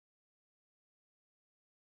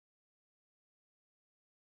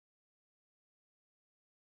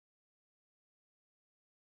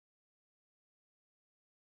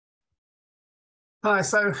Hi,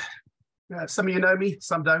 so some of you know me,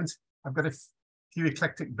 some don't. I've got a few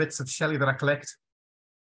eclectic bits of Shelley that I collect.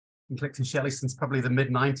 Been collecting Shelley since probably the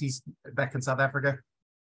mid-90s back in South Africa.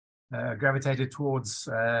 Gravitated towards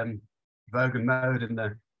Vogue and Mode in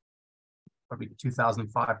the probably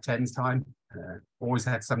 2005-10s time. Always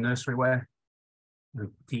had some nurseryware,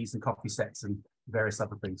 teas and coffee sets and various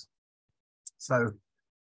other things. So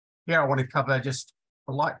here I want to cover just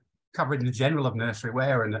a light coverage in general of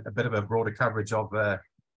nurseryware and a bit of a broader coverage of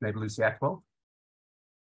Mabel Lucie Attwell.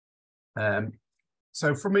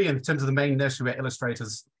 So for me, in terms of the main nurseryware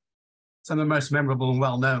illustrators, some of the most memorable and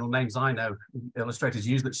well-known, or names I know, illustrators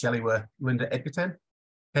used at Shelley were Linda Edgerton,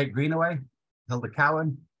 Kate Greenaway, Hilda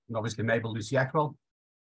Cowan, and obviously Mabel Lucie Attwell.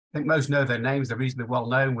 I think most know their names. They're reasonably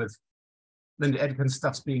well-known, with Linda Edgerton's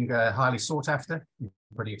stuffs being highly sought after,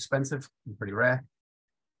 pretty expensive, and pretty rare.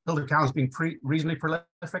 Hilda Cowan's been reasonably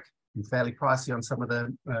prolific and fairly pricey on some of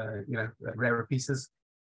the rarer pieces.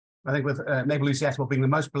 I think with Mabel Lucie Attwell being the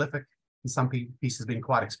most prolific and some pieces being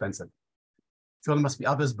quite expensive. Sure, there must be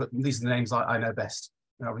others, but these are the names I know best.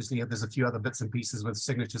 And obviously, there's a few other bits and pieces with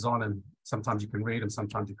signatures on, and sometimes you can read and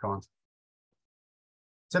sometimes you can't.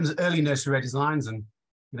 In terms of early nurseryware designs, and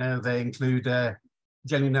they include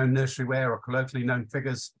generally known nurseryware or colloquially known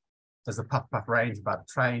figures. There's the Puff Puff range about a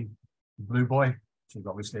train, Blue Boy, which is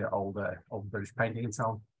obviously an old British painting and so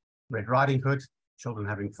on. Red Riding Hood, children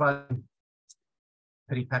having fun.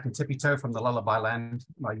 Pitty Pat and Tippy Toe from the Lullaby Land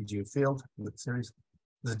by Eugene Field in the series.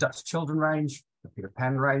 There's a Dutch children range, the Peter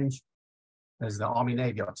Pan range. There's the Army,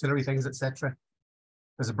 Navy, artillery things, etc.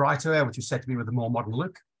 There's a Brighter, which is said to be with a more modern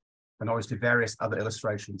look, and obviously various other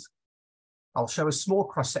illustrations. I'll show a small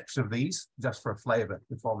cross-section of these just for a flavor,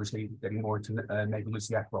 before obviously getting more into Mabel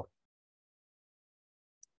Lucie Attwell.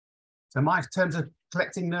 So in terms of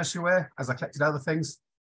collecting nurseryware, as I collected other things,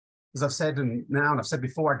 as I've said and I've said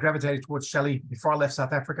before, I gravitated towards Shelley before I left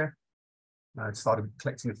South Africa. I started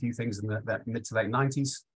collecting a few things in the mid to late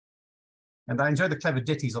 90s. And I enjoyed the clever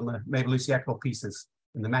ditties on the Mabel Lucie Attwell pieces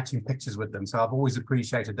and the matching pictures with them. So I've always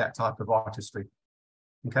appreciated that type of artistry.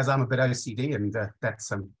 Because I'm a bit OCD, and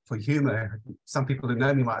that's for humor. Some people who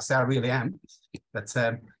know me might say I really am. But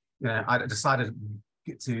I decided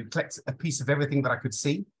to collect a piece of everything that I could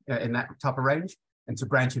see in that type of range, and to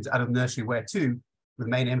branch into other nurseryware too, with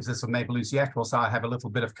main emphasis on Mabel Lucie Attwell. So I have a little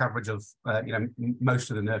bit of coverage of most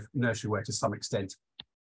of the nurseryware to some extent.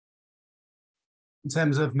 In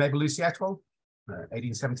terms of Mabel Lucie Attwell,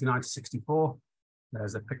 1879 to 64.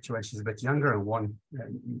 There's a picture where she's a bit younger and one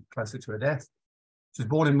closer to her death. She was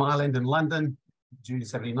born in Mile End in London, June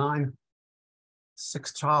 79.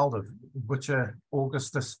 Sixth child of butcher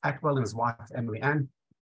Augustus Attwell and his wife Emily Ann.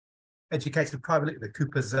 Educated privately at the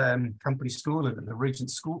Cooper's Company School and at the Regent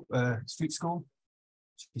School, Street School.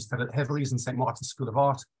 She studied at Heatherley's and St. Martin's School of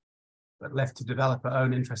Art, but left to develop her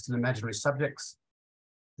own interest in imaginary subjects,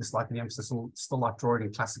 disliking the emphasis on still life drawing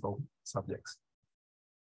and classical subjects.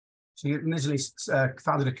 She initially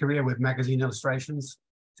founded a career with magazine illustrations,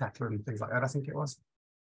 Tatler and things like that, I think it was.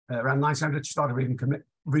 Around 1900, she started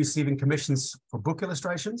receiving commissions for book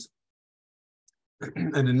illustrations.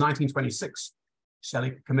 And in 1926,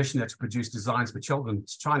 Shelley commissioned her to produce designs for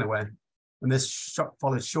children's Chinaware. And this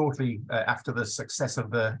followed shortly after the success of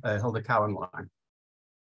the Hilda Cowan line.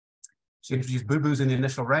 She introduced boo-boos in the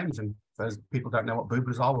initial range, and for those people who don't know what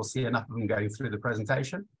boo-boos are, we'll see enough of them going through the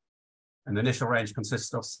presentation. And the initial range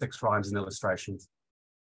consists of 6 rhymes and illustrations.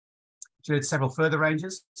 She did several further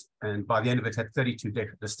ranges, and by the end of it had 32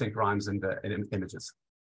 distinct rhymes and images.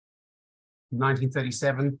 In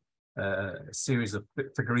 1937, a series of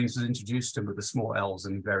figurines was introduced, and with the small elves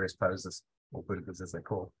in various poses, or boo-boos as they're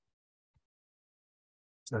called.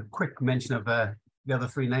 So a quick mention of the other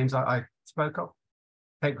 3 names I spoke of.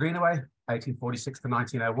 Kate Greenaway, 1846 to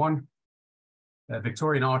 1901. A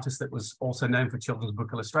Victorian artist that was also known for children's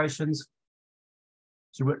book illustrations.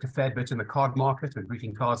 She worked a fair bit in the card market with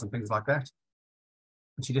greeting cards and things like that.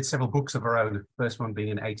 And she did several books of her own, the first one being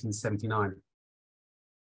in 1879.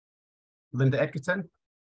 Linda Edgerton,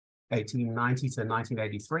 1890 to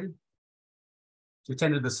 1983. She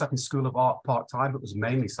attended the Sutton School of Art part-time, but was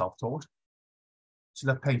mainly self-taught. She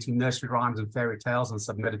loved painting nursery rhymes and fairy tales and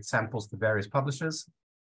submitted samples to various publishers.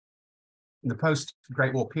 In the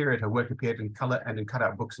post-Great War period, her work appeared in colour and in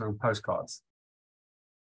cut-out books and on postcards.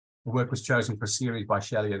 The work was chosen for a series by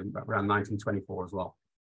Shelley around 1924 as well.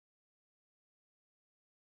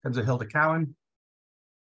 In terms of Hilda Cowan,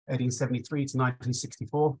 1873 to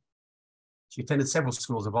 1964. She attended several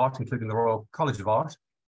schools of art, including the Royal College of Art.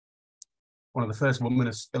 One of the first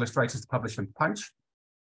women illustrators to publish in Punch.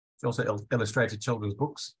 She also illustrated children's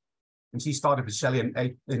books. And she started with Shelley in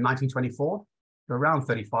 1924 around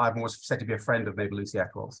 35 and was said to be a friend of Mabel Lucie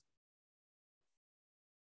Attwell's.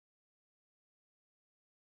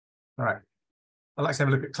 All right, I'd like to have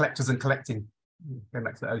a look at collectors and collecting. Going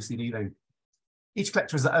back to the OCD then. Each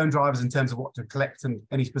collector has their own drivers in terms of what to collect and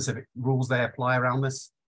any specific rules they apply around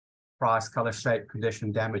this. Price, color, shape,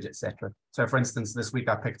 condition, damage, etc. So for instance, this week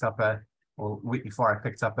I picked up or the week before I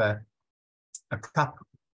picked up a cup.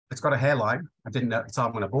 It's got a hairline. I didn't know at the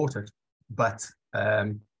time when I bought it, but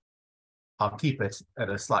I'll keep it at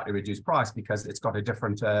a slightly reduced price because it's got a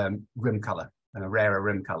different rim color and a rarer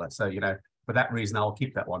rim color. So, you know, for that reason, I'll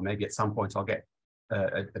keep that one. Maybe at some point I'll get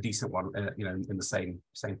a decent one, you know, in the same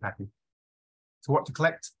pattern. So what to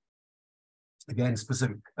collect? Again,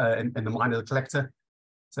 specific in the mind of the collector.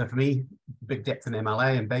 So for me, big depth in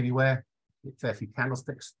MLA and babyware, a fair few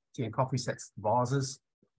candlesticks, tea and coffee sets, vases.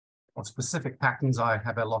 Of specific patterns, I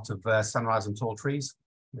have a lot of sunrise and tall trees,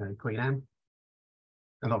 you know, Queen Anne.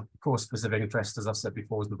 And of course, specific interest, as I've said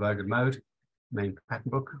before, is the Vogue and Mode, main pattern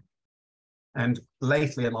book. And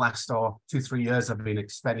lately, in the last 2-3 years, I've been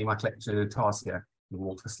expanding my collection in Tarsier and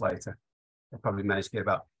Walter Slater. I've probably managed to get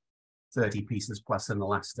about 30 pieces plus in the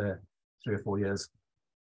last 3 or 4 years.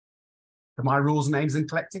 For my rules and aims in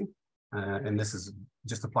collecting, and this is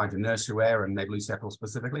just applying to nurseryware and Mabel Lucie Attwell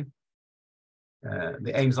specifically.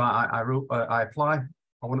 The aims I apply,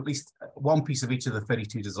 I want at least one piece of each of the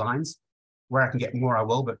 32 designs. Where I can get more, I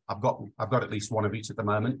will, but I've got at least one of each at the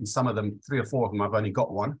moment, and some of them, 3 or 4 of them, I've only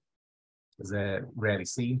got one, because they're rarely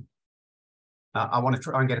seen. I want to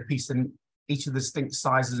try and get a piece in each of the distinct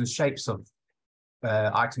sizes and shapes of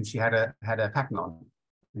items she had a pattern on.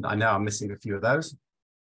 And I know I'm missing a few of those.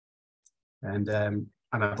 And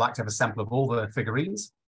I'd like to have a sample of all the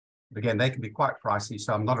figurines. But again, they can be quite pricey,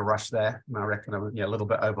 so I'm not a rush there. And I reckon I'm a little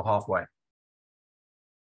bit over halfway.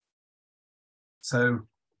 So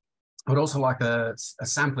I would also like a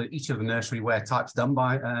sample of each of the nurseryware types done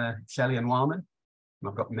by Shelley and Wildman. And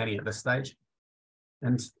I've got many at this stage.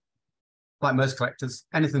 And like most collectors,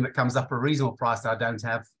 anything that comes up at a reasonable price that I don't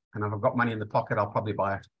have, and if I've got money in the pocket, I'll probably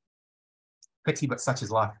buy it. Pity, but such is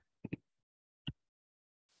life.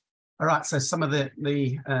 All right, so some of the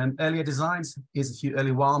earlier designs. Here's a few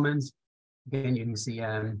early Wildmans. Again, you can see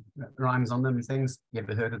rhymes on them and things. You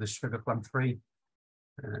ever heard of the Sugar Plum Tree?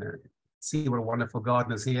 See what a wonderful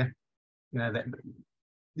gardeners here. You know,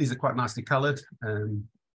 these are quite nicely coloured.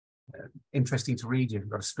 Interesting to read. You've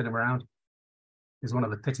got to spin them around. Here's one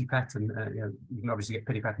of the Pity Pat, and you can obviously get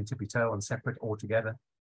Pity Pat and Tippy Toe on separate or together.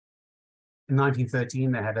 In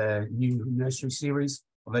 1913, they had a new nursery series.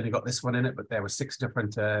 I've only got this one in it, but there were 6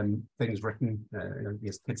 different things written.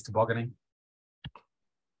 Here's Kids Tobogganing.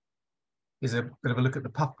 Here's a bit of a look at the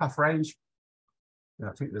Puff Puff range.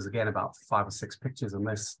 I think there's again about 5 or 6 pictures on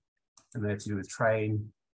this, and they're to do with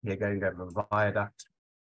train, here going over a viaduct,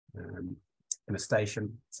 in a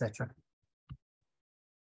station, etc.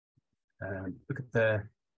 Look at the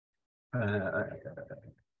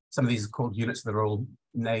some of these are called units of the Royal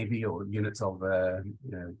Navy or units of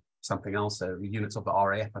something else. So units of the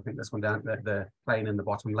RAF. I think this one down the plane in the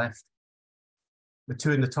bottom left. The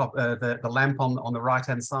 2 in the top, the lamp on the right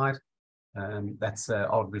hand side. That's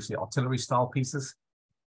obviously artillery style pieces.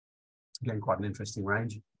 Again, quite an interesting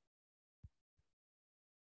range.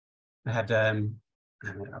 I had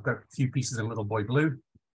I've got a few pieces in Little Boy Blue.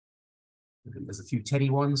 There's a few Teddy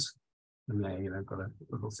ones, and they got a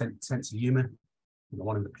little sense of humor. And the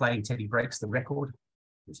one in the plane, Teddy breaks the record,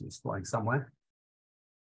 which is flying somewhere.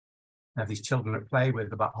 I have these children at play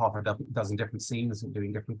with about half a dozen different scenes and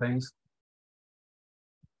doing different things.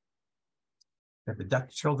 We have the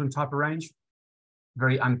Dutch children type of range.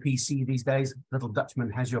 Very un-PC these days. Little Dutchman,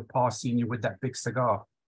 has your pa seen you with that big cigar?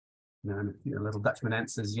 And Little Dutchman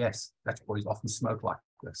answers, yes. Dutch boys often smoke like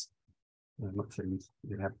this. I'm not sure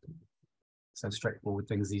you'd have so straightforward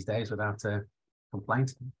things these days without a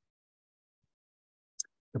complaint.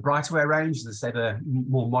 The Brightware range, as I said, a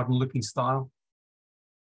more modern looking style.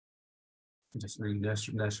 Just really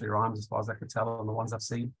nursery rhymes as far as I could tell on the ones I've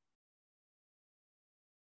seen.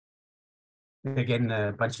 Again,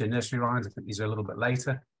 a bunch of nursery rhymes. I think these are a little bit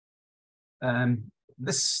later.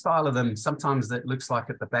 This style of them, sometimes that looks like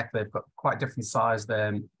at the back they've got quite different sized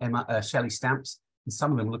Shelley stamps, and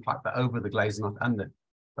some of them look like they're over the glaze, not under,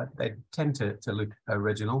 but they tend to look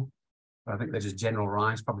original. But I think they're just general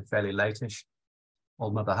rhymes, probably fairly late-ish.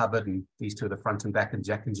 Old Mother Hubbard, and these 2 are the front and back, and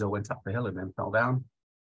Jack and Jill went up the hill and then fell down.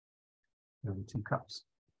 And 2 cups.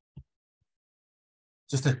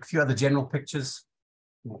 Just a few other general pictures.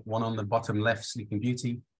 One on the bottom left, Sleeping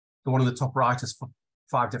Beauty. The one on the top right has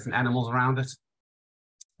 5 different animals around it.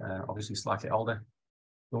 Obviously slightly older.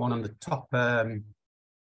 The one on the top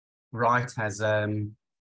right has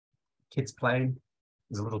kids playing.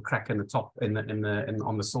 There's a little crack in the top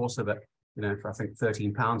on the saucer that, you know, for I think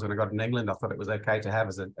 £13 when I got it in England, I thought it was okay to have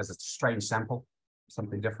as a strange sample,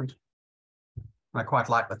 something different. And I quite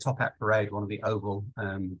like the Top Hat Parade, one of the oval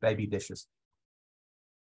baby dishes.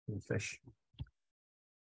 Fish.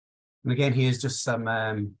 And again, here's just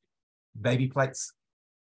some baby plates,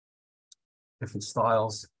 different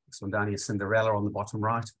styles. This one down here, Cinderella on the bottom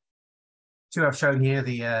right. Two I've shown here,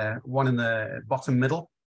 the one in the bottom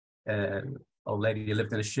middle, old lady who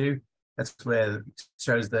lived in a shoe. That's where it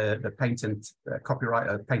shows the patent,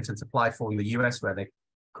 copyright patent applied for in the US, where they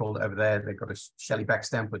called it over there. They've got a Shelley back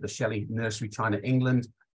stamp with the Shelley Nursery China England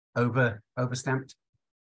over stamped.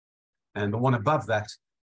 And the one above that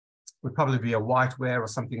would probably be a whiteware or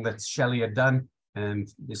something that Shelley had done. And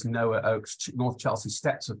this Noah Oaks North Chelsea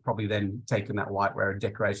Steps have probably then taken that whiteware and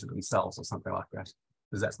decorated it themselves or something like that,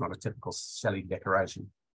 because that's not a typical Shelley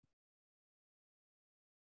decoration.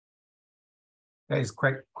 Here's a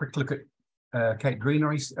quick look at Kate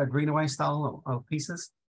Greenaway style of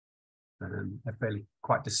pieces. They're fairly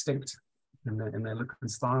quite distinct in their look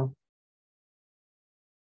and style.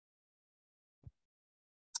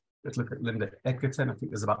 Let's look at Linda Edgerton. I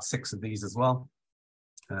think there's about 6 of these as well.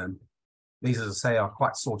 These, as I say, are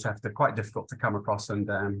quite sought after, quite difficult to come across, and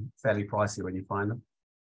fairly pricey when you find them.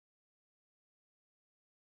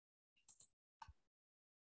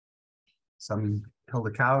 Some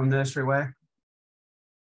Hilda Cowan nurseryware.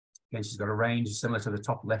 Again, she's got a range similar to the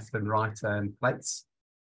top left and right plates.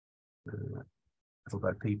 Little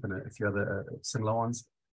Bo Peep and a few other similar ones.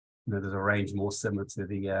 You know, there's a range more similar to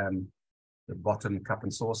the bottom cup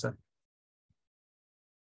and saucer.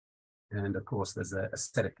 And of course, there's a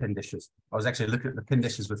set of pin dishes. I was actually looking at the pin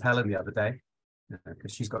dishes with Helen the other day,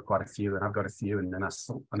 because she's got quite a few and I've got a few, and then I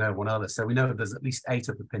know one other. So we know there's at least 8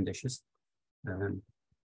 of the pin dishes.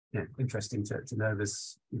 Yeah, interesting to know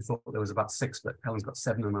this. We thought there was about 6, but Helen's got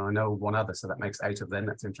 7 and I know one other, so that makes 8 of them.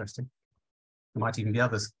 That's interesting. There might even be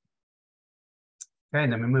others. Okay,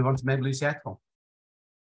 and then we move on to Mabel Lucie Attwell.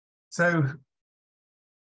 So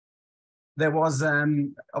there was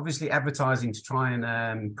obviously advertising to try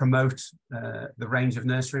and promote the range of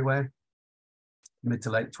nurseryware, mid to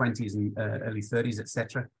late 20s and early 30s,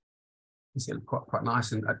 etc. It looked quite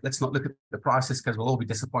nice. And let's not look at the prices, because we'll all be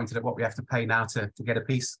disappointed at what we have to pay now to get a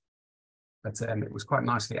piece. But it was quite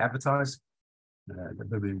nicely advertised, the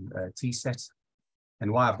Boo tea set.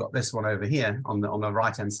 And why I've got this one over here on the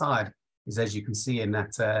right-hand side is, as you can see in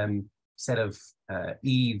that set of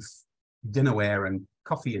Eve dinnerware and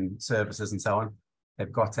coffee and services and so on,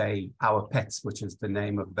 they've got Our Pets, which is the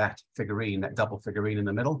name of that figurine, that double figurine in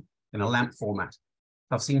the middle, in a lamp format.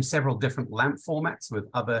 I've seen several different lamp formats with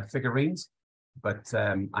other figurines, but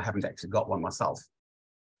I haven't actually got one myself.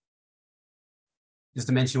 Just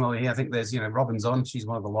to mention while we're here, I think there's, Robin's on. She's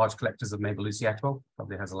one of the large collectors of Mabel Lucie Attwell.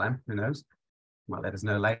 Probably has a lamp, who knows? Might let us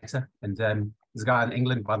know later. And there's a guy in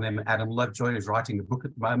England by the name of Adam Lovejoy who's writing a book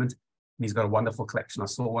at the moment. And he's got a wonderful collection. I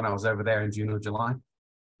saw when I was over there in June or July.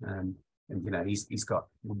 And he's got,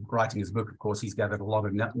 writing his book, of course, he's gathered a lot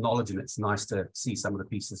of knowledge, and it's nice to see some of the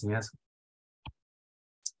pieces he has.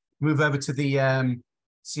 Move over to the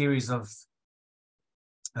series of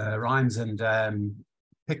rhymes and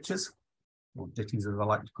pictures, or ditties as I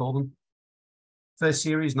like to call them. First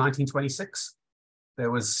series, 1926.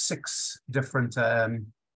 There was 6 different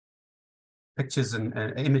pictures and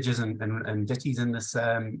images and ditties in this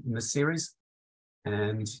series,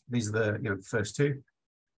 and these are the first 2.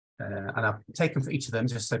 And I've taken for each of them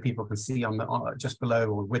just so people can see on the just below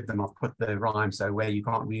or with them. I've put the rhyme, so where you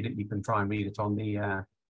can't read it, you can try and read it on the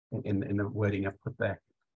in the wording I've put there.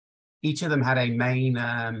 Each of them had a main,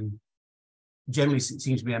 generally it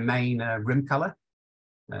seems to be a main rim color.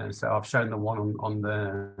 So I've shown the one on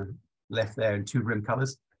the left there in 2 rim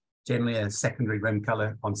colors. Generally a secondary rim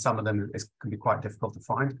color on some of them can be quite difficult to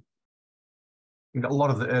find. A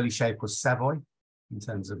lot of the early shape was Savoy in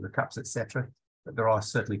terms of the cups, etc. But there are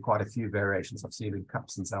certainly quite a few variations I've seen in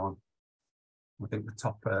cups and so on. I think the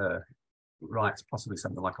top right is possibly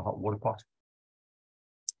something like a hot water pot.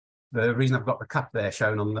 The reason I've got the cup there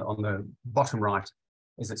shown on the bottom right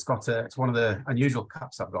is it's one of the unusual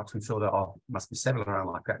cups I've got. I'm sure there must be several around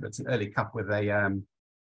like that. But it's an early cup with a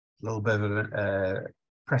little bit of a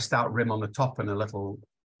pressed out rim on the top and a little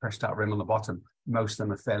pressed out rim on the bottom. Most of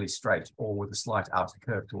them are fairly straight, or with a slight outer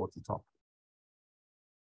curve towards the top.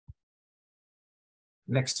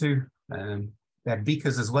 Next 2, they have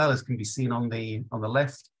beakers as well, as can be seen on the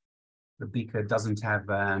left. The beaker doesn't have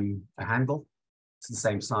a handle. It's the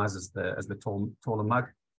same size as the taller mug,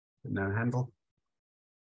 but no handle.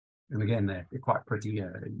 And again, they're quite pretty.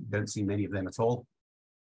 You don't see many of them at all.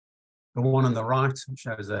 The one on the right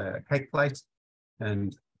shows a cake plate.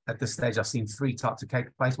 And at this stage, I've seen 3 types of cake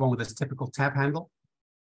plates, one with this typical tab handle.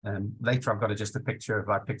 Later, I've got just a picture of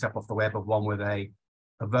I picked up off the web of one with a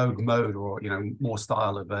Vogue mode, or more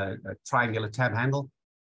style of a triangular tab handle.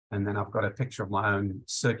 And then I've got a picture of my own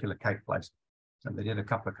circular cake plate. So they did a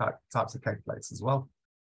couple of types of cake plates as well.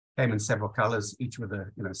 Came in several colors, each with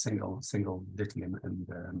a single ditty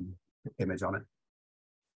and image on it.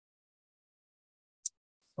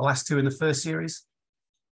 The last 2 in the first series.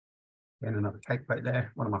 Again, another cake plate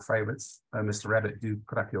there. One of my favorites. Oh, Mr. Rabbit, do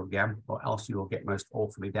put up your gamp, or else you will get most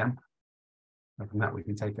awfully damp. And from that, we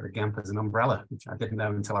can take it a gamp as an umbrella, which I didn't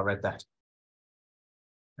know until I read that.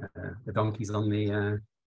 The donkey's on the,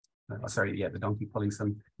 the donkey pulling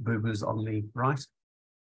some boo-boos on the right.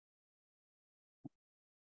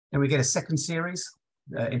 And we get a second series,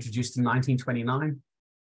 introduced in 1929.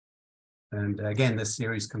 And again, this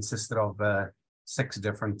series consisted of 6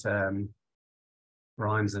 different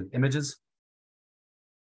rhymes and images.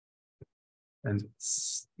 And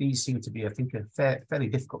these seem to be, I think, fairly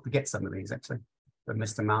difficult to get, some of these, actually. But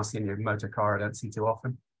Mr. Mousey in your motor car, I don't see too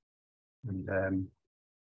often. And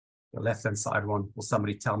the left-hand side one, will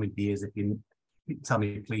somebody tell me beers if you tell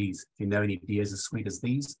me, please, if you know any beers as sweet as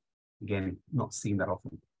these? Again, not seen that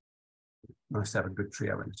often. Nice to have a good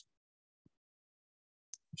trio in it.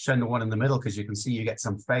 I've shown the one in the middle because you can see you get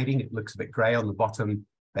some fading. It looks a bit grey on the bottom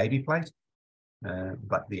baby plate,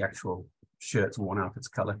 but the actual shirt's worn out its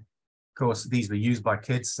colour. Of course, these were used by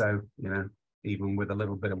kids, so even with a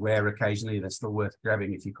little bit of wear occasionally, they're still worth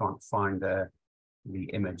grabbing if you can't find the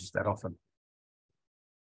image that often.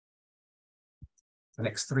 The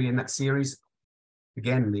next 3 in that series,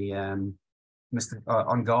 again, the Mr.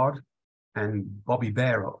 On Guard and Bobby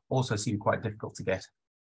Bear also seem quite difficult to get.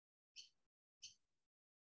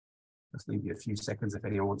 Just leave you a few seconds if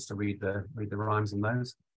anyone wants to read the rhymes on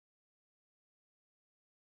those.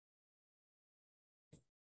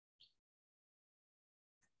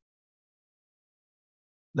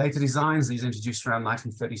 Later designs, these introduced around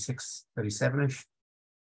 1936, 37-ish.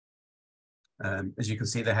 As you can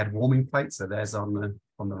see, they had warming plates. So there's on the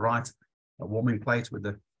right, a warming plate with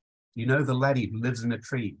the, the laddie who lives in a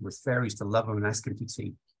tree with fairies to love him and ask him to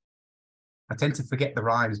tea. I tend to forget the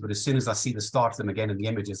rhymes, but as soon as I see the start of them again in the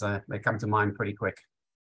images, they come to mind pretty quick.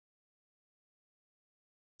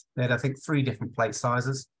 They had, I think, 3 different plate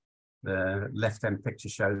sizes. The left-hand picture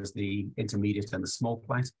shows the intermediate and the small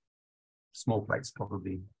plate. Small plate's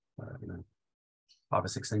probably, 5 or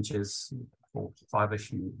 6 inches, 4 to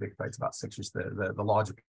 5-ish, and big plate's about 6 inches. The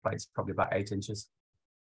larger plate's probably about 8 inches.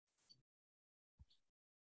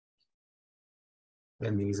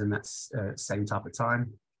 Then these in that same type of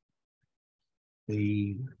time.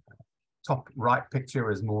 The top right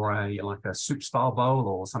picture is more like a soup style bowl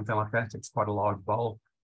or something like that. It's quite a large bowl,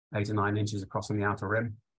 8 to 9 inches across on the outer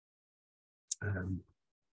rim.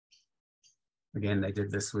 Again, they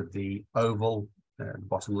did this with the oval,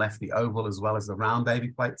 bottom left, the oval as well as the round baby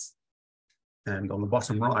plates. And on the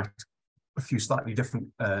bottom right, a few slightly different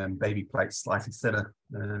baby plates, slightly thinner,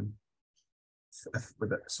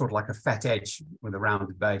 with a sort of like a fat edge with a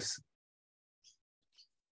rounded base.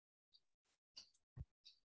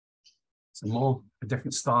 More a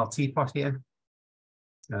different style teapot here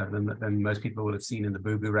than most people would have seen in the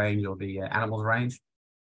Boo-Boo range or the Animals range.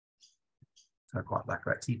 So I quite like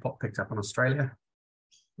that teapot picked up in Australia.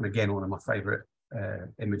 And again, one of my favourite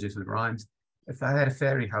images with rhymes. If I had a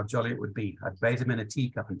fairy, how jolly it would be. I'd bathe him in a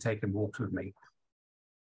teacup and take him walks with me.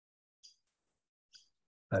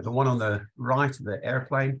 The one on the right, the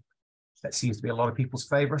airplane, that seems to be a lot of people's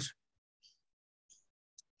favourite.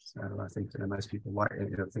 So I think most people like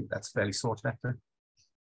it. I think that's fairly sought after. A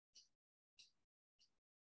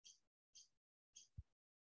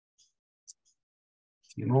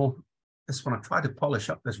few more. This one I tried to polish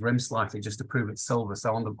up this rim slightly just to prove it's silver.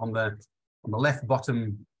 So on the left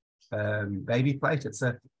bottom baby plate,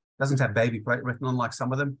 doesn't have baby plate written on like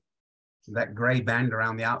some of them. That grey band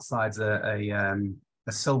around the outside's a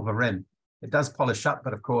silver rim. It does polish up,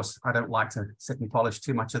 but of course I don't like to sit and polish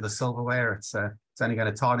too much of the silverware. It's only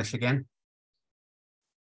going to tarnish again.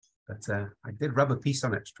 But I did rub a piece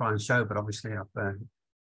on it to try and show, but obviously I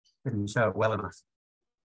didn't show it well enough.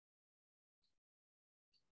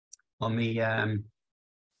 On the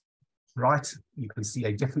right, you can see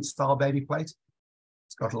a different style baby plate.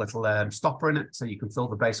 It's got a little stopper in it, so you can fill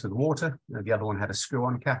the base with water. The other one had a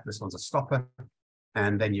screw-on cap. This one's a stopper.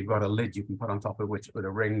 And then you've got a lid you can put on top of which with a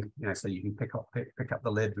ring, so you can pick up the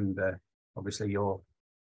lid, and obviously your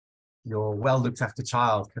well looked after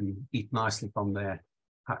child can eat nicely from their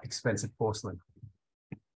expensive porcelain.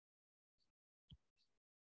 A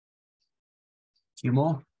few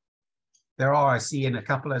more. There are, I see in a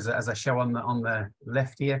couple, as I show on the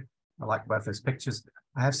left here, I like both those pictures.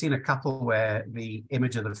 I have seen a couple where the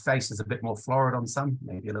image of the face is a bit more florid on some,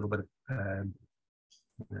 maybe a little bit of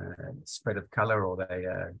spread of color, or they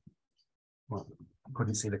well,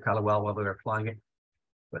 couldn't see the color well while they were applying it.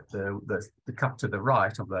 But the cup to the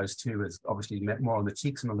right of those two is obviously more on the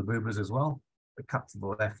cheeks and on the boobas as well. The cup to the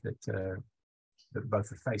left, that both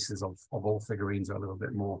the faces of all figurines are a little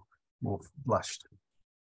bit more blushed.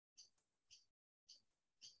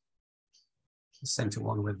 The center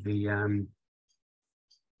one with the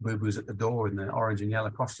boo-boos at the door in the orange and yellow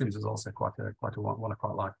costumes is also quite a one I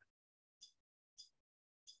quite like.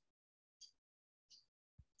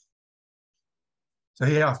 So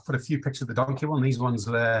here I've put a few pictures of the donkey one. These ones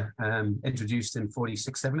were introduced in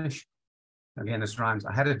 46-7-ish. Again, this rhymes.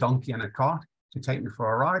 I had a donkey and a cart to take me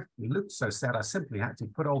for a ride. He looked so sad, I simply had to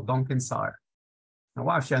put old Donk inside. Now,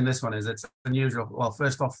 why I've shown this one is it's unusual. Well,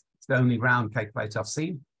 first off, it's the only round cake plate I've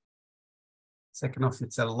seen. Second off,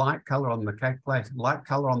 it's a light color on the cake plate, light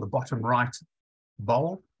color on the bottom right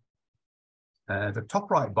bowl. The top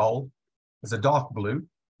right bowl is a dark blue,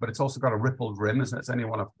 but it's also got a rippled rim. So it's only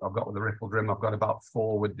one I've got with a rippled rim. I've got about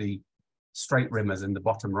 4 with the straight rimmers in the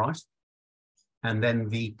bottom right. And then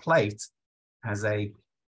the plate has a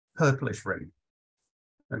purplish rim.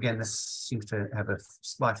 Again, this seems to have a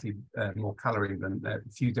slightly more coloring than a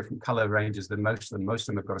few different color ranges than most of them. Most of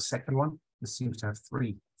them have got a second one. This seems to have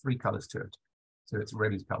three colors to it. So it's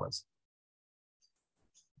rimmed colors.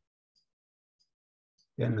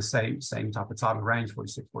 Again, the same type of time of range,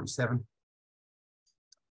 46, 47.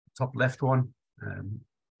 Top left one,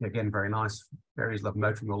 again, very nice. Fairies love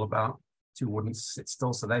motoring all about. 2 wouldn't sit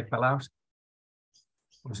still, so they fell out.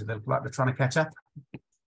 Obviously, they look like they're trying to catch up.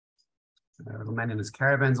 The man in his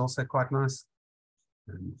caravan's also quite nice.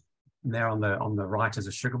 And there on the right is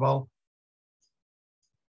a sugar bowl.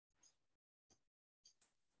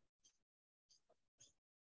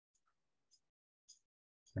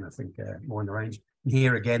 And I think more in the range.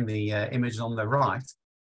 Here again, the image on the right,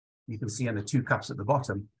 you can see on the 2 cups at the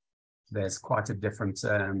bottom, there's quite a different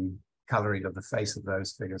coloring of the face of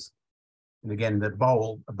those figures. And again, the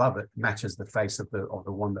bowl above it matches the face of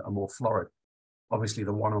the one that are more florid. Obviously,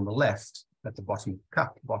 the one on the left at the bottom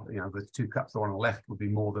cup, the 2 cups, the one on the left would be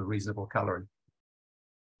more the reasonable coloring.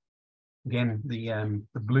 Again, the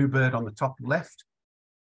bluebird on the top left,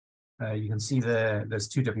 you can see there's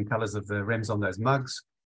 2 different colors of the rims on those mugs.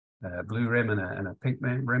 Blue rim and a pink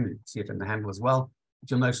rim. You can see it in the handle as well.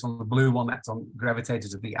 But you'll notice on the blue one, that's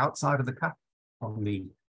gravitated to the outside of the cup. On the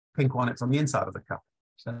pink one, it's on the inside of the cup.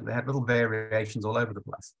 So they have little variations all over the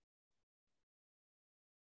place.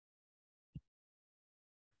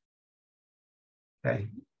 Okay,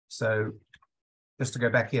 so just to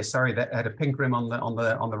go back here, sorry, that had a pink rim on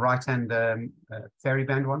the right hand fairy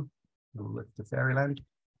band one, to Fairyland,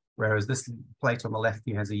 whereas this plate on the left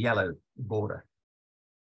here has a yellow border.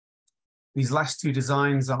 These last 2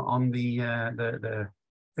 designs are on the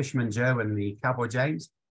Fisherman Joe and the Cowboy James.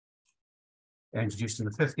 They're introduced in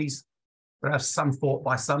the 50s. There are some thought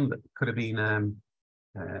by some that could have been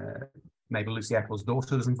Mabel Lucie Attwell's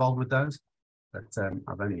daughter was involved with those, but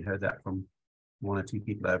I've only heard that from 1 or 2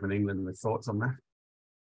 people over in England with thoughts on that.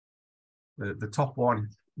 The top one,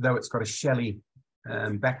 though it's got a Shelley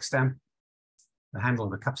back stamp, the handle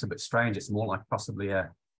of the cup's a bit strange. It's more like possibly a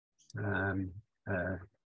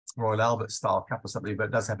Royal Albert style cup or something, but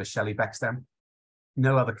it does have a Shelley back stamp.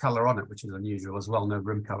 No other color on it, which is unusual as well. No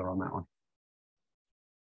rim color on that one.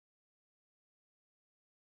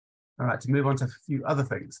 All right, to move on to a few other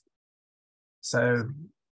things. So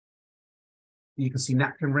you can see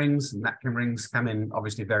napkin rings, and napkin rings come in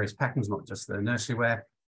obviously various patterns, not just the nurseryware.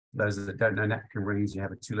 Those that don't know napkin rings, you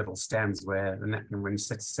have 2 little stands where the napkin ring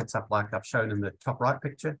sits up like I've shown in the top right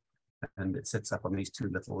picture, and it sits up on these 2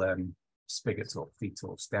 little spigots or feet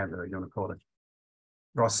or stand, or you want to call it.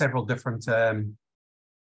 There are several different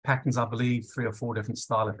patterns, I believe, 3 or 4 different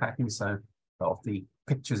style of patterns. So of the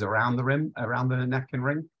pictures around the rim, around the napkin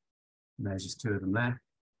ring, and there's just 2 of them there.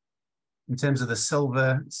 In terms of the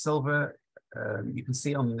silver, you can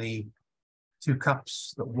see on the 2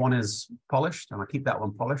 cups that one is polished, and I keep that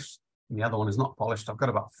one polished, and the other one is not polished. I've got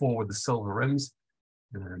about 4 with the silver rims.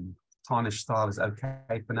 Tarnish style is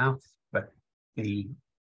okay for now, but the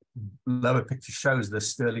lower picture shows the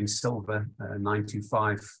sterling silver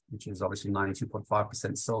 925, which is obviously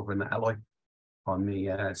 92.5% silver in the alloy, on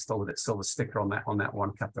the still with its silver sticker on that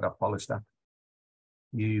one cup that I've polished up.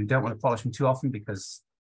 You don't want to polish them too often, because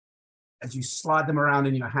as you slide them around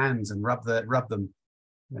in your hands and rub them,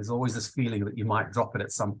 there's always this feeling that you might drop it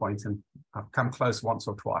at some point, and I've come close once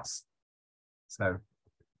or twice. So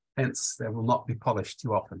hence, they will not be polished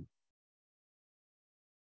too often.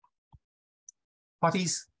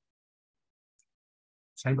 potties,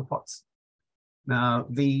 chamber pots. Now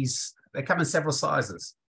they come in several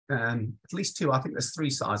sizes, at least two. I think there's 3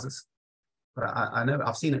 sizes, but I know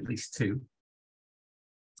I've seen at least 2.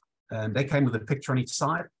 They came with a picture on each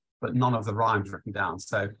side, but none of the rhymes written down.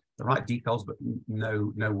 So the right decals, but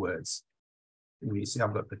no words. And you see,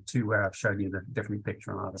 I've got the 2 where I've shown you the different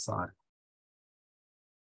picture on either side.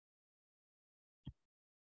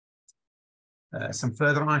 Some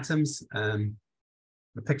further items.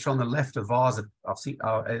 The picture on the left, a vase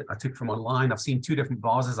I took from online. I've seen 2 different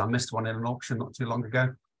vases. I missed one in an auction not too long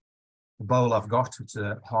ago. The bowl I've got, which is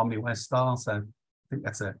a harmonyware style. So I think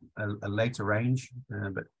that's a later range,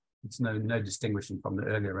 but it's no distinguishing from the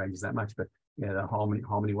earlier ranges that much. But yeah, the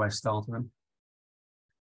harmonyware style to them.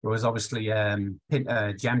 There was obviously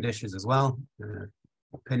jam dishes as well,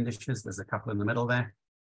 or pin dishes. There's a couple in the middle there.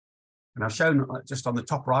 And I've shown just on the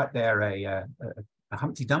top right there a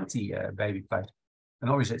Humpty Dumpty baby plate. And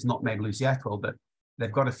obviously it's not Mabel Lucie Attwell, but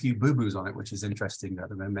they've got a few boo-boos on it, which is interesting. I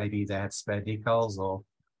don't know, maybe they had spare decals, or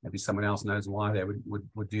maybe someone else knows why they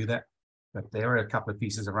would do that. But there are a couple of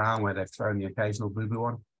pieces around where they've thrown the occasional boo-boo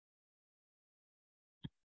on.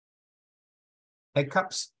 Egg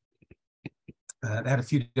cups. They had a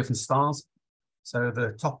few different styles. So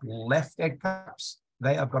the top left egg cups,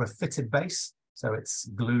 they have got a fitted base. So it's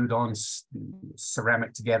glued on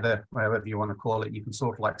ceramic together, whatever you want to call it. You can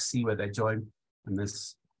sort of like see where they join. And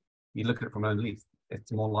this, you look at it from underneath,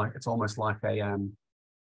 it's almost like a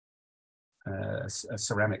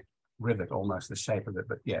ceramic rivet, almost the shape of it.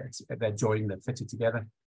 But yeah, they're joined, they're fitted together.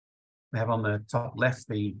 They have on the top left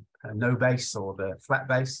the no base or the flat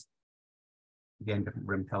base. Again, different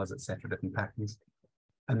rim colors, etc., different patterns.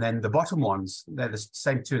 And then the bottom ones, they're the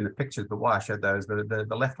same 2 in the pictures, but why I showed those, the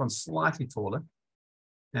left one's slightly taller.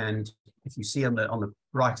 And if you see on the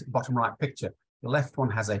bottom right picture, the left one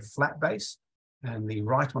has a flat base, and the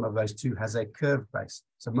right one of those 2 has a curved base.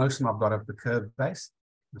 So most of them I've got of the curved base.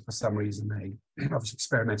 And for some reason, they obviously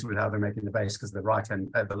experimented with how they're making the base, because the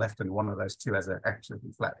left and one of those 2 has an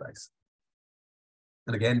absolutely flat base.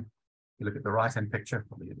 And again, you look at the right-hand picture,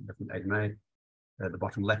 probably a different aid made. The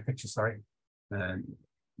bottom left picture, sorry. The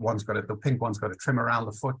pink one's got a trim around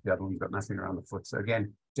the foot, the other one's got nothing around the foot. So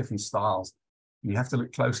again, different styles. And you have to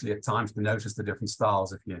look closely at times to notice the different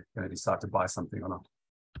styles if you're going to decide to buy something or not.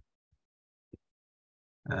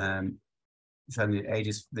 Showing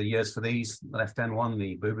the years for these. The left-hand one,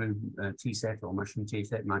 the boo-boo tea set or mushroom tea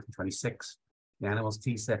set, 1926. The animals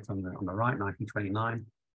tea set on the right, 1929.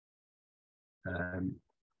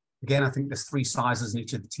 Again, I think there's 3 sizes in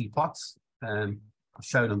each of the teapots. I've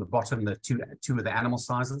shown on the bottom the two of the animal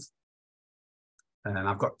sizes. And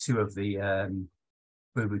I've got 2 of the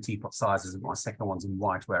boo-boo teapot sizes, and my second one's in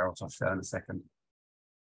whiteware, which I'll show in a second.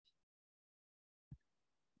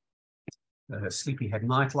 Sleepyhead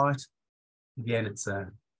nightlight. Again, it's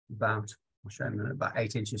about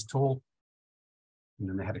 8 inches tall. And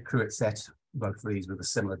then they had a cruet set, both of these with the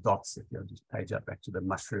similar dots. If you'll just page up back to the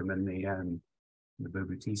mushroom and the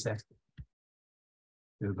boo-boo tea set.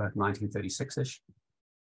 They were about 1936-ish.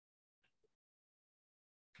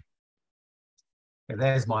 Okay,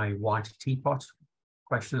 there's my white teapot.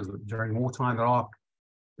 Question is that during wartime,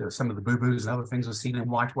 there were some of the boo-boos and other things were seen in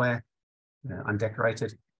whiteware,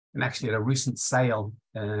 undecorated. And actually, at a recent sale,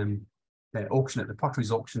 auction at the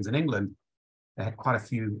potteries auctions in England, they had quite a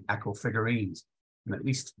few Attwell figurines, and at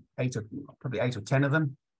least probably 8 or 10 of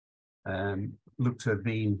them looked to have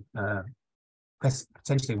been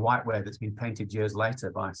potentially whiteware that's been painted years later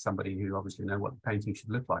by somebody who obviously know what the painting should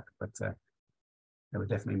look like, but they were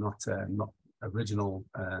definitely not original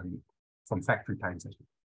from factory painted.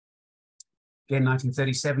 Again,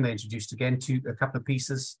 1937, they introduced again a couple of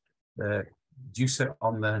pieces. The juicer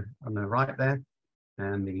on the right there,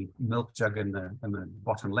 and the milk jug in the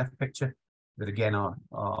bottom left picture, that again are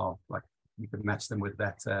like, you can match them with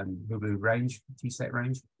that boo-boo range, tea set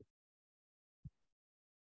range.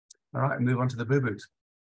 All right, move on to the boo-boos.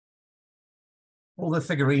 All the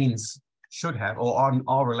figurines should have, or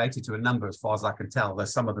are related to a number as far as I can tell, though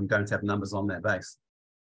some of them don't have numbers on their base.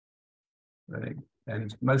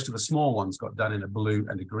 And most of the small ones got done in a blue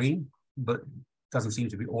and a green, but doesn't seem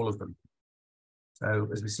to be all of them. So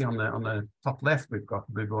as we see on the top left, we've got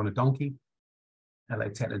boo-boo on a donkey, LA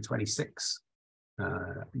 10 and 26.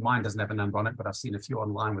 Mine doesn't have a number on it, but I've seen a few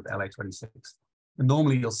online with LA 26. And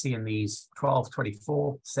normally you'll see in these 12,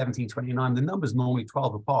 24, 17, 29, the number's normally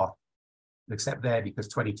 12 apart, except there because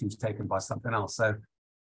 22 is taken by something else. So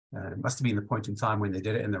it must have been the point in time when they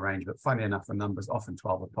did it in the range, but funny enough, the number's often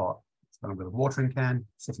 12 apart. It's done with a watering can,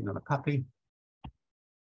 sitting on a puppy.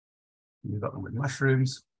 You've got them with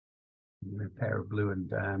mushrooms, a pair of blue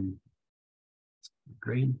and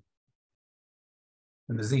green.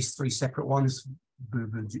 And there's these three separate ones,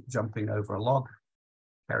 Boo-Boo jumping over a log,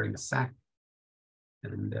 carrying a sack,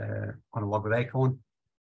 and on a log with acorn.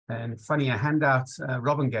 And funny, a handout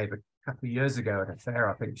Robin gave a couple of years ago at a fair,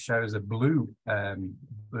 I think, shows a blue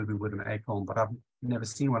Boo-Boo with an acorn, but I've never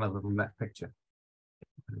seen one other than that picture.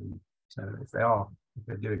 So if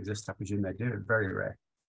they do exist, I presume they do. It's very rare.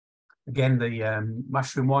 Again, the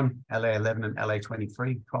mushroom one, LA11 and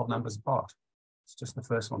LA23, 12 numbers apart. It's just the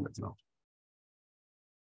first one that's not.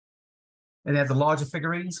 And they have the larger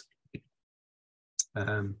figurines.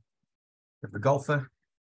 Of the golfer.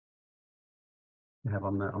 You have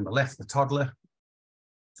on the left the toddler.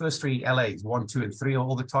 First three LAs, 1, 2, and 3 are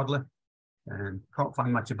all the toddler, and can't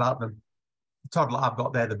find much about them. The toddler I've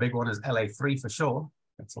got there, the big one, is LA3 for sure.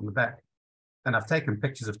 That's on the back. And I've taken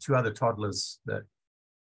pictures of two other toddlers that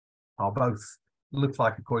are both look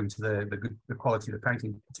like, according to the quality of the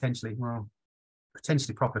painting, potentially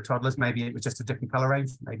proper toddlers. Maybe it was just a different color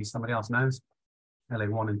range. Maybe somebody else knows.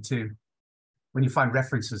 LA1 and 2. When you find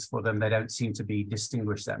references for them, they don't seem to be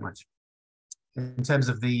distinguished that much. In terms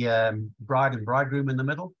of the bride and bridegroom in the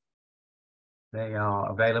middle, they are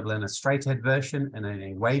available in a straight head version and in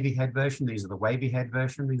a wavy head version. These are the wavy head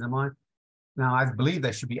version. These are mine. Now, I believe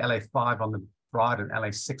there should be LA5 on the bride and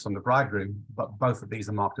LA6 on the bridegroom, but both of these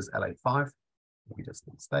are marked as LA5. Maybe just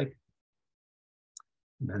a mistake.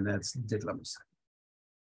 And then there's diddlums.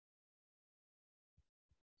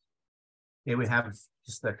 Here we have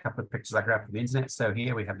just a couple of pictures I grabbed from the internet. So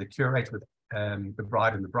here we have the curator with the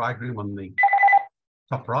bride and the bridegroom on the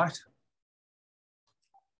top right.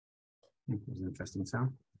 There's an interesting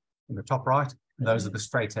sound. In the top right, those are the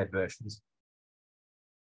straight head versions.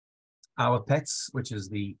 Our Pets, which is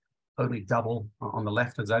the only double on the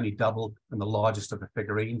left, is only double and the largest of the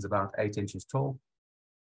figurines, about 8 inches tall.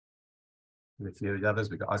 And a few of the others,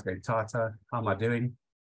 we've got Osgood Tata, How Am I Doing?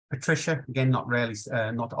 Patricia, again, not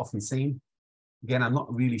often seen. Again, I'm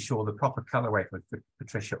not really sure the proper colorway for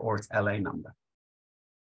Patricia or its LA number.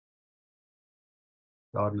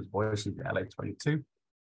 Gardener's Voice is the LA22.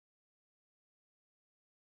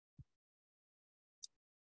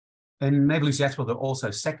 In Mabel Lucie Attwell, there are also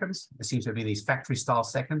seconds. There seems to be these factory style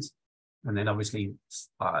seconds, and then obviously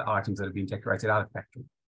items that have been decorated out of factory.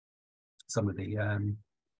 Some of the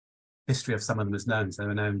history of some of them is known. So they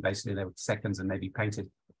were known basically they were seconds and maybe painted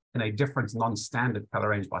in a different non-standard color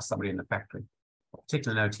range by somebody in the factory. A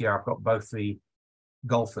particular note here, I've got both the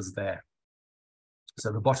golfers there.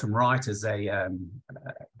 So the bottom right is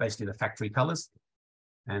basically the factory colors,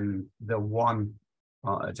 and the one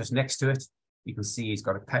just next to it, you can see he's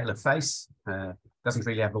got a paler face, doesn't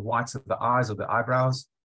really have the whites of the eyes or the eyebrows.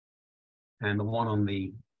 And the one on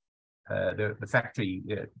the factory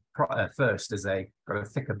first is got a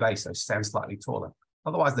thicker base, so stands slightly taller.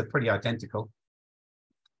 Otherwise, they're pretty identical.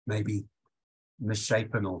 Maybe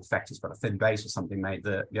misshapen, or in fact, it's got a thin base or something made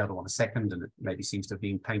the other one a second, and it maybe seems to have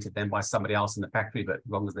been painted then by somebody else in the factory, but as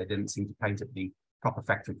long as they didn't seem to paint it the proper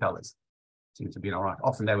factory colors, seems to be all right.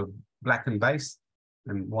 Often they were blackened base,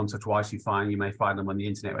 and once or twice you may find them on the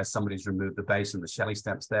internet where somebody's removed the base and the Shelley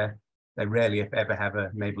stamps there. They rarely, if ever, have a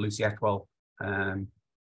Mabel Lucie Attwell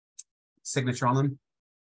signature on them,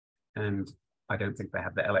 and I don't think they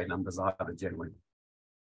have the LA numbers either generally.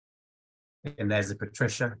 And there's a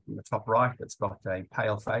Patricia in the top right that's got a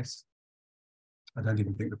pale face. I don't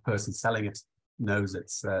even think the person selling it knows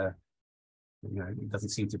it's, it doesn't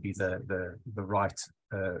seem to be the right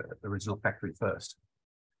original factory first.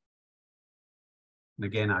 And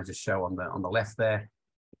again, I just show on the left there,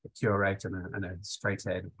 the curate and a straight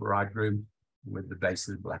head bridegroom with the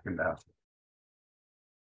bases blackened out.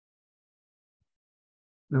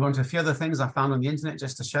 Move on to a few other things I found on the internet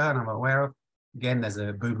just to show and I'm aware of. Again, there's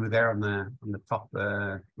a boo-boo there on the top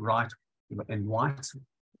right in white.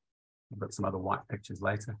 I've got some other white pictures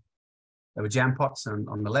later. There were jam pots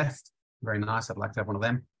on the left. Very nice. I'd like to have one of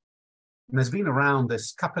them. And there's been around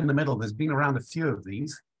this cup in the middle. There's been around a few of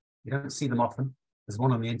these. You don't see them often. There's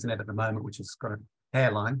one on the internet at the moment, which has got a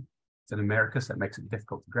hairline. It's in America, so it makes it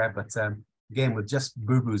difficult to grab. But again, with just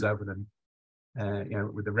boo-boos over them,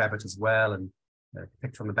 with the rabbit as well, and a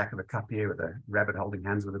picture on the back of the cup here with a rabbit holding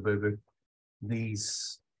hands with a boo-boo.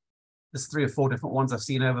 There's 3 or 4 different ones I've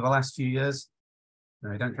seen over the last few years.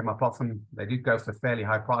 They don't come up often. They do go for fairly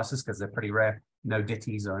high prices because they're pretty rare. No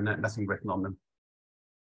ditties or nothing written on them.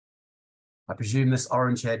 I presume this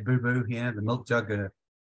orange haired boo-boo here, the milk jug,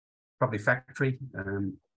 probably factory. I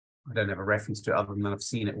don't have a reference to it other than I've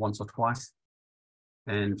seen it once or twice.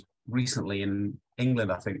 And recently in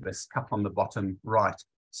England, I think this cup on the bottom right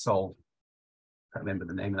sold. I can't remember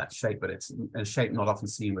the name of that shape, but it's a shape not often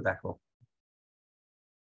seen with Attwell.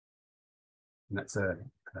 And that's a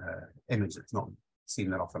image that's not seen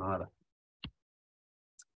that often either.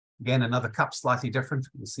 Again, another cup slightly different.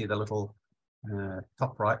 You see the little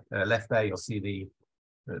top right, left there. You'll see the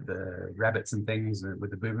rabbits and things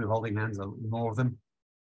with the boo-boo holding hands. More of them.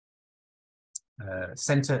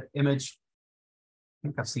 Center image. I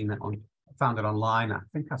think I've seen that on. I found it online. I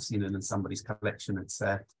think I've seen it in somebody's collection. It's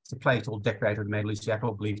a plate all decorated with Mabel Lucie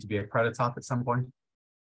Attwell, believed to be a prototype at some point.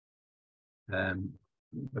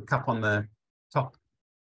 The cup on the top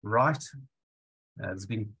right. There's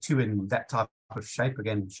been two in that type of shape.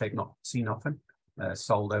 Again, shape not seen often.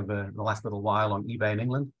 Sold over the last little while on eBay in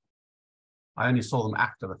England. I only saw them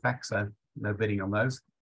after the fact, so no bidding on those.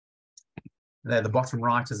 There, the bottom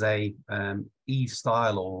right is a Eve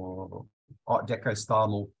style or Art Deco style,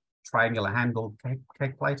 more triangular handled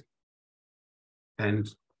cake plate. And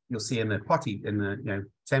you'll see in the potty, in the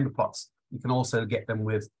chamber pots, you can also get them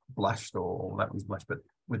with blushed, or that one's blushed, but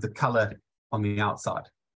with the color on the outside.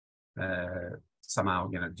 Somehow,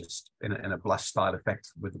 just in a blush style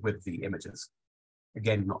effect with the images.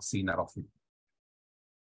 Again, not seen that often.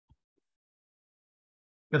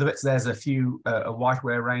 The other bits, there's a few a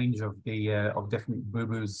whiteware range of the of different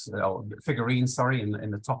boo-boos or figurines, sorry, in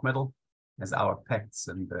the top middle. There's our pets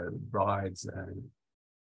and the brides, a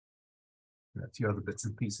few other bits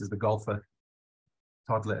and pieces, the golfer,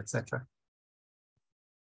 toddler, etc.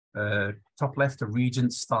 Top left, a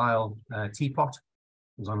Regent style teapot.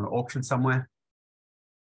 It was on an auction somewhere.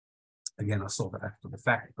 Again, I saw that after the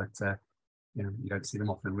fact, but you don't see them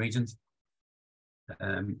often in Regent.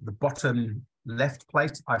 The bottom left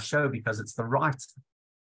plate I show because it's the right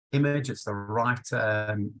image, it's the right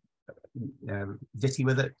ditty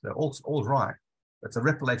with it, all right. It's a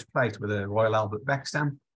ripple edge plate with a Royal Albert back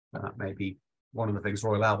stamp. That may be one of the things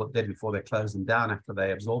Royal Albert did before they closed them down after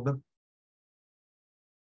they absorbed them.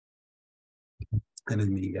 And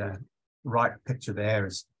in the right picture there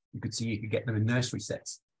is, you could see you could get them in nursery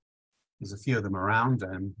sets. There's a few of them around,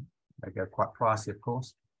 and they go quite pricey, of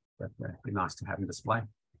course, but it'd be nice to have in display.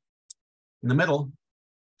 In the middle,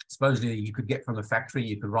 supposedly you could get from the factory,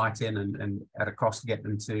 you could write in and at a cost to get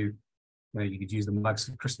them to, you could use the mugs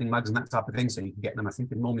for christening mugs and that type of thing. So you can get them, I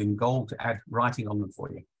think, normally in gold to add writing on them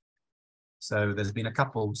for you. So there's been a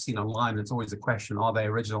couple seen online. It's always a question: are they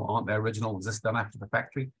original? Aren't they original? Is this done after the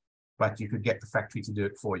factory? But you could get the factory to do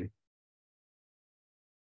it for you.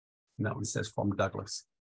 And that one says from Douglas.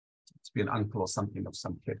 To be an uncle or something of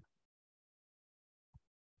some kid. A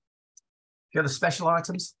few other special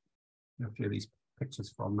items. A few of these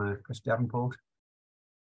pictures from Chris Davenport.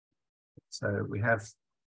 So we have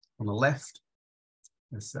on the left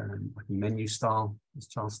this like a menu style, this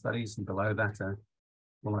child studies, and below that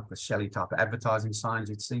more like the Shelley type of advertising signs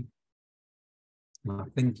you'd see. And I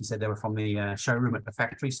think he said they were from the showroom at the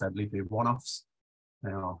factory, so I believe they're one-offs.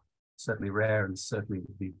 They are certainly rare and certainly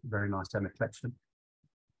would be very nice to have in a collection.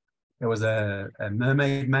 There was a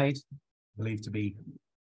mermaid made, believed to be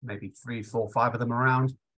maybe 3, 4, 5 of them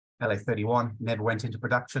around. LA31 never went into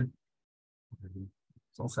production.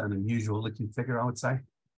 It's also an unusual looking figure, I would say.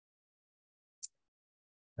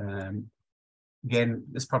 Again,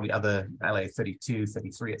 there's probably other LA32,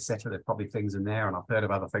 33, etc. There's probably things in there, and I've heard of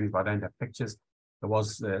other things, but I don't have pictures.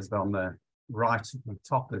 There's on the right, on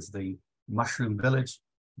top, is the Mushroom Village.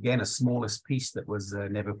 Again, a smallest piece that was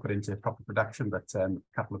never put into proper production, but a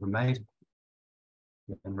couple of them made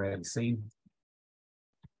and rarely seen.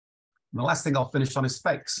 And the last thing I'll finish on is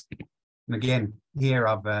fakes. And again, here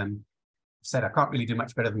I've said I can't really do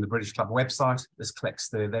much better than the British Club website. This collects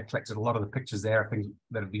they've collected a lot of the pictures there, things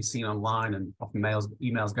that have been seen online and often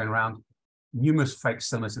emails going around. Numerous fakes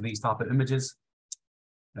similar to these type of images.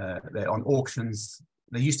 They're on auctions.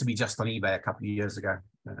 They used to be just on eBay a couple of years ago.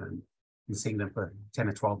 Been seeing them for 10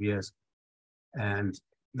 or 12 years. And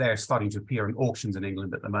they're starting to appear in auctions in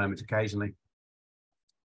England at the moment occasionally.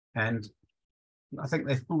 And I think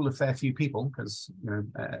they fool a fair few people because,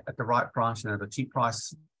 at the right price, the cheap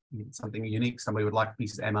price, something unique, somebody would like a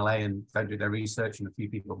piece of MLA and don't do their research, and a few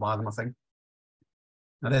people buy them, I think.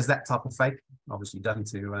 Now there's that type of fake, obviously done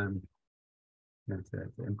to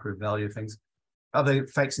improve value of things. Other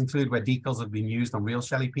fakes include where decals have been used on real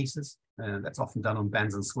Shelley pieces. That's often done on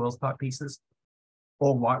bands and swirls type pieces,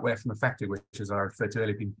 or whiteware from the factory, which, as I referred to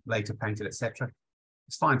earlier, been later painted, etc.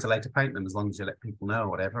 It's fine to later paint them as long as you let people know or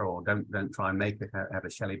whatever, or don't try and make it have a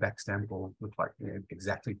Shelley back stamp or look like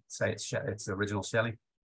exactly say it's original Shelley.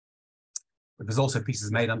 But there's also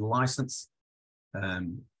pieces made under license,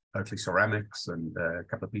 Oakley ceramics, and a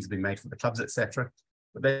couple of pieces being made for the clubs, etc.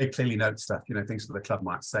 But they clearly note stuff, things that the club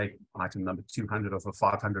might say, item number 200 of a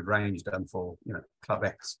 500 range done for, Club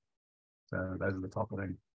X. So those are the top of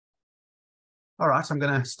them. All right, I'm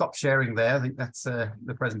going to stop sharing there. I think that's the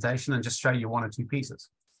presentation, and just show you one or two pieces.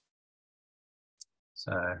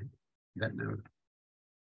 So, you don't know.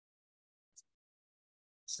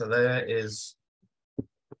 So there is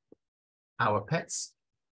our pets.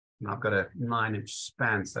 And I've got a 9-inch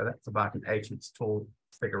span, so that's about an 8-inch tall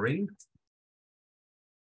figurine.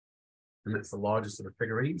 And that's the largest of the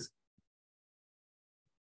figurines.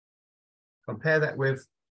 Compare that with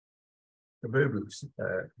the boo-boo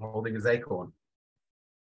holding his acorn.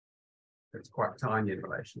 It's quite tiny in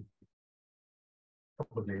relation,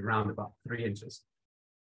 probably around about 3 inches.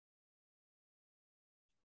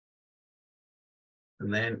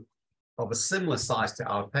 And then of a similar size to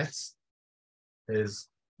our pets is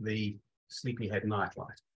the sleepyhead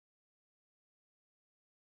nightlight.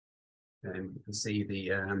 And you can see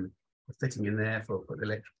the fitting in there for the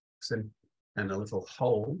electrics in, and a little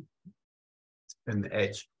hole in the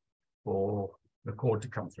edge for the cord to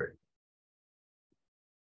come through.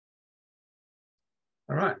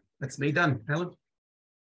 All right, that's me done. Helen?